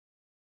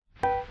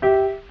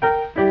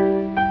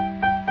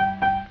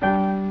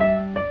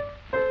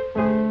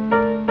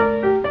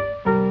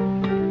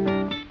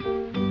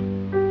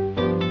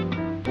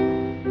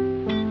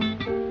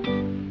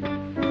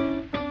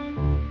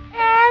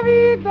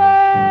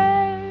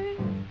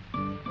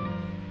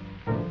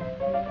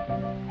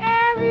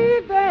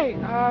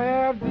I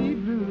have the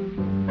blues.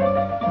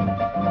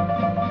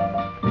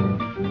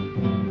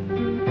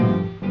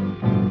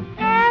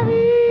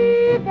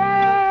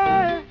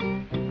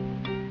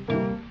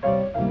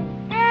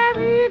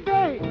 Every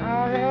day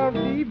I have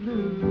the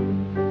blues.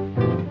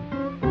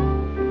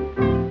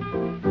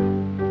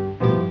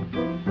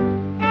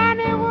 And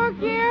it will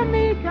give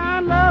me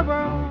kind of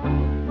love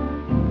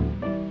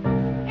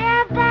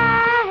if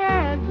I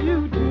had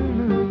you to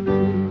lose.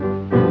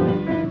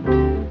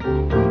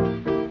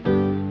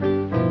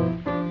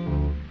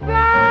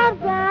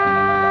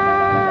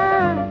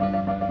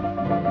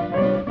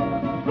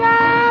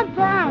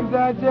 Sometimes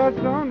I just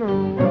don't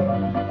know.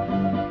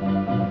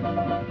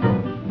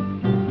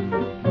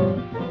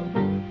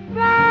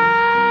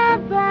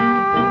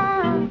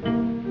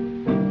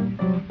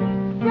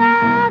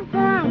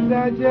 Sometimes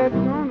I just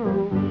don't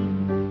know.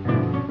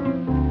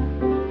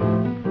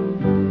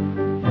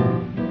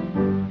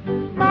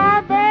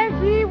 My baby,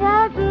 she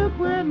wants to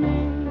quit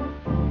me,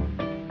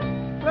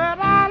 but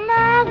I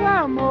love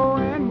her more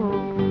and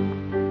more.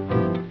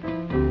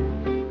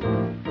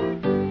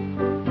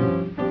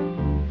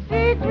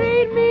 She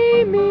treat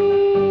me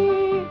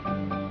mean,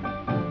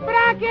 but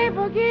I can't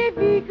forget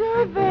the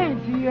good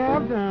things she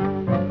have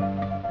done.